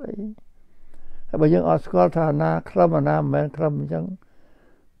ហើយបើយើងអត់ស្គាល់ថាណាក្លឹមអាណាមិនមែនក្លឹមអញ្ចឹង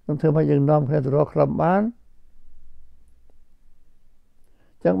នឹងធ្វើឲ្យយើងនាំគ្នាទៅរកក្លឹមបាន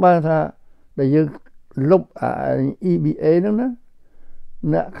អញ្ចឹងបានថាដែលយើងលុបEBA ហ្នឹងណា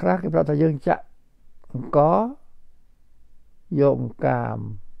អ្នកខ្លះគេប្រាប់ថាយើងចាក់អង្គយកកាម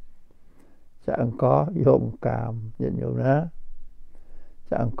ចាក់អង្គយកកាមញាតិញោមណា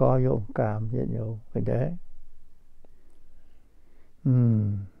ចាក់អង្គយកកាមញាតិញោមឃើញទេ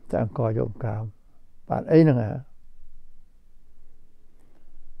ចាក់អង្គយកកាមបាទអីហ្នឹងហ៎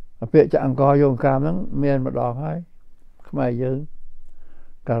ពាក្យចាក់អង្គយកកាមហ្នឹងមានម្ដងហើយខ្មែរយើង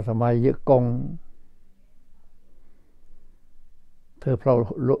កាលសម័យយកកងធ្វើផ្លូវ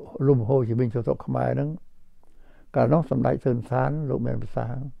លំហូរជីវិតចូលស្រុកខ្មែរហ្នឹងកាលនោះសម្ដេចសឿនសានលោកមានប្រសាស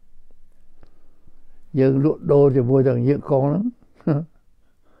ន៍យើងលក់ដូរជាមួយនឹងយកកងហ្នឹង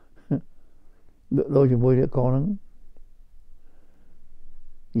លក់ដូរជាមួយយកកងហ្នឹង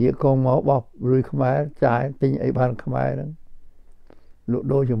យកកងមកបោះរួយខ្មែរចាយទិញអីបានខ្មែរហ្នឹងលក់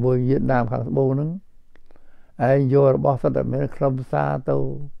ដូរជាមួយវៀតណាមខាងត្បូងហ្នឹងឯងយករបស់សិតតែមានខ្លឹមសារទៅ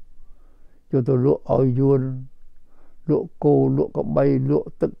យកទៅលក់ឲ្យយួនលក់គោលក់កបីលក់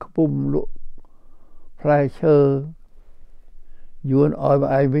ទឹកខ្ពុំលក់ផ្លែឈើយួនឲ្យមក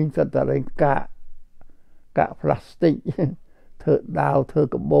ឯងវិញសិតតែរែងកាកផ្លាស្ទិកធ្វើដាវធ្វើ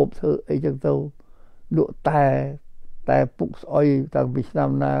កបោបធ្វើអីចឹងទៅលក់តែពុកស្អុយតាំងពីឆ្នាំ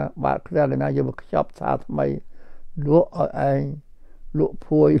ណាបាក់គ្រាណាយកមកខ្ចប់សាថ្មីលក់ឲ្យឯងលក់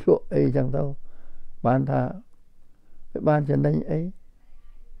ភួយលក់អីចឹងទៅបានថាវាបានចំណេញអី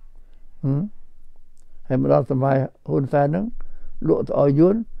ហើយមកដល់សម័យហ៊ុនសែនហ្នឹងលក់ទៅឲ្យ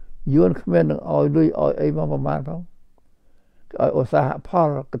យួនគ្មាននឹងឲ្យលុយឲ្យអីមកប្រមាណផងឲ្យឧស្សាហផល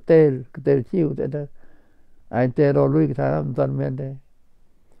កតេលជីវទៅឯងទេរលុយគេថាមិនទាន់មានទេ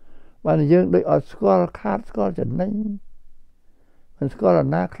បានយើងដូចអត់ស្គាល់ខាតស្គាល់ចំណេញមិនស្គាល់អា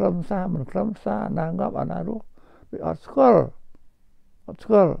ណាខ្លឹមសារមិនខ្លឹមសារអាណាងាប់អាណារស់ដូចអត់ស្គាល់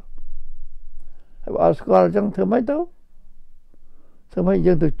ហើយអត់ស្គាល់អញ្ចឹងធ្វើម៉េចទៅធ្វើម៉េច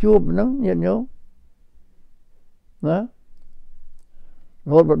យើងទៅជួបហ្នឹងញាតិញោមណារ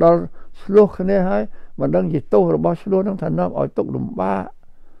ហូតមកដល់ឆ្លោះគ្នាហើយមិនដឹងជាទោសរបស់ឆ្លោះហ្នឹងថានាំឲ្យទុកលំបាក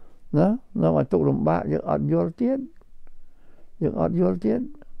ណានាំឲ្យទុកលំបាកយើងអត់យល់ទៀត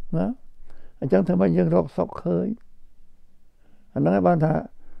ណាអញ្ចឹងធ្វើម៉េចយើងរកសុខឃើញអាហ្នឹងឯងបានថា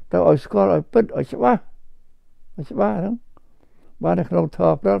ទៅឲ្យស្គាល់ឲ្យពិតឲ្យច្បាស់ហ្នឹងបាននៅក្នុងធ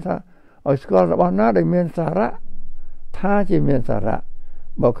ម៌ព្រះថាឲ្យស្គាល់របស់ណាដែលមានសារៈថាជាមានសារៈ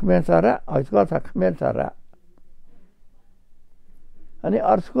បើគ្មានសារៈឲ្យស្គាល់ថាគ្មានសារៈអានេះ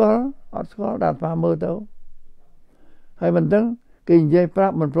អត់ស្គាល់ដល់ស្មាមើលទៅហើយមិនដឹងគេនិយាយប្រា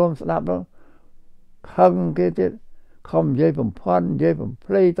ប់មិនព្រមស្ដាប់ទៅខឹងគេទៀតខំនិយាយបំផន់និយាយបំ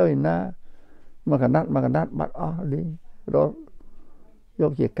ភ្លៃទៅឯណាមកកណាត់បាត់អស់លីរត់យ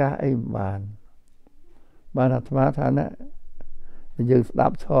កជាការអីបានអាត្មាថាណាយើងស្ដា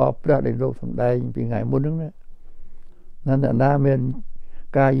ប់ធម៌ព្រះដែលលោកសម្ដែងពីថ្ងៃមុនហ្នឹងណាណាមាន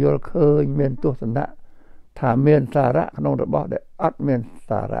ការយល់ឃើញមានទស្សនៈថាមានសារៈក្នុងរបស់ដែលអត់មាន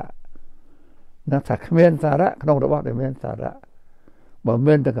សារៈណាថាគ្មានសារៈក្នុងរបស់ដែលមានសារៈបើ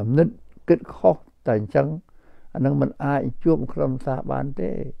មានតែគំនិតគិតខុសតែអញ្ចឹងអានឹងមិនអាចជួបក្រុមសារបាន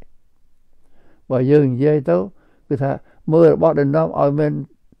ទេបើយើងនិយាយទៅគឺថាមើលរបស់ដែលនាំឲ្យមាន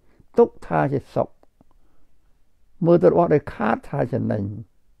ទុកថាជាសុខមើលទៅរបស់ដែលខាតថាចំណេញ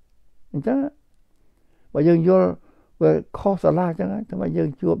អញ្ចឹងបើយើងយល់វាខុសឆ្លាស់អញ្ចឹងតែមកយើង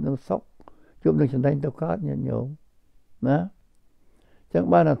ជួបនឹងសុខជួបនឹងចំណេញទៅកើតញាតិញោមណាអញ្ចឹង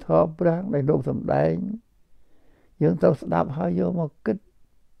បានធម៌ព្រះដែលលោកសម្ដែងយើងត្រូវស្ដាប់ហើយយកមក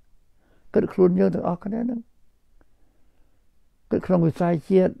គិតខ្លួនយើងទាំងអស់គ្នាហ្នឹងគិតក្នុងវិស័យ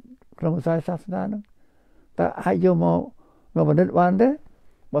ជាតិក្នុងវិស័យសាសនាហ្នឹងតើអាចយកមកបណ្ឌិតបានទេ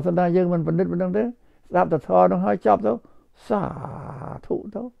បើសិនណាយើងមិនបណ្ឌិតមិនដឹងទេស្ដាប់តែធម៌ហ្នឹងហើយចប់ទៅសាធុ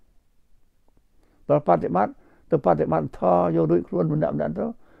ទៅដល់បប្រតិបត្តិធម៌យករួចខ្លួនម្នាក់ទៅ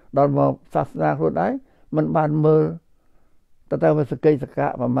ដល់មកសាសនាខ្លួនឯងមិនបានមើលទៅវាសកិសកៈ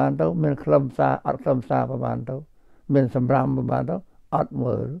ប្រហែលទៅមានខ្លឹមសារអត់ខ្លឹមសារប្រហែលទៅមានសម្រាមប្រហែលទៅអត់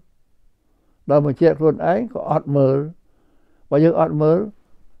មើលដល់មកជាខ្លួនឯងក៏អត់មើលបើយើងអត់មើល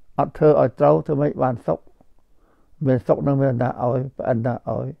អត់ធ្វើឲ្យត្រូវធ្វើម៉េចបានសុខមានសុខនឹងមានណាឲ្យប្អិនណា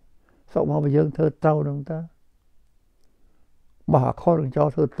ឲ្យសុខមកបើយើងធ្វើត្រូវនឹងតាបើខុសនឹងចោល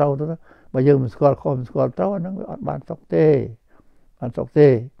ធ្វើត្រូវទៅបើយើងមិនស្គាល់ខុសមិនស្គាល់ត្រូវអាហ្នឹងវាអត់បានសុខទេអញ្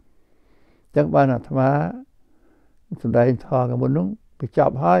ចឹងបានអាត្មាសម្ដែងធម៌កមុននោះទៅច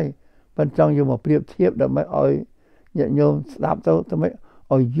ប់ហើយប៉ុន្តែចង់យកមកប្រៀបធៀបដើម្បីឲ្យញាតិញោមស្ដាប់ទៅធ្វើម៉េច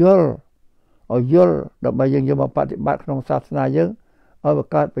ឲ្យយល់ដើម្បីយើងយកមកបប្រតិបត្តិក្នុងសាសនាយើងឲ្យប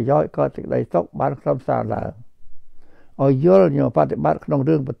ង្កើតប្រយោជន៍កើតសេចក្តីសុខបានក្រុមសារឡើងឲ្យយល់យកបប្រតិបត្តិក្នុង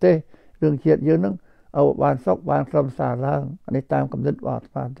រឿងប្រទេសរឿងជាតិយើងនឹងឲ្យបានសុខបានក្រុមសារឡើងអានេះតាមកំណត់របស់អា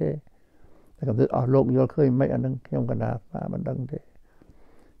ត្មាទេតែកំណត់អស់លោកយល់ឃើញមិនអានឹងខ្ញុំកណាអាត្មាមិនដឹងទេ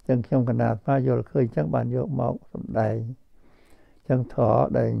ចឹងខ្ញុំកណាអាត្មាយល់ឃើញចឹងបានយកមកសម្ដែងចឹងធរ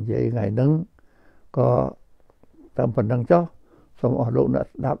ដែលនិយាយថ្ងៃហ្នឹងក៏តាមប៉ុណ្ណឹងចុះសូមអស់លោកអ្នក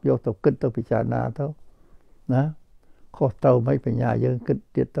ស្ដាប់យកទៅគិតទៅពិចារណាទៅណាខុសទៅមិនបញ្ញាយើងគិត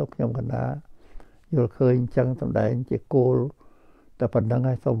ទៀតទៅខ្ញុំកណាយល់ឃើញចឹងសម្ដែងជាគោលតែប៉ុណ្ណឹង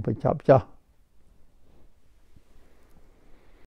ហើយសូមបញ្ចប់ចុះ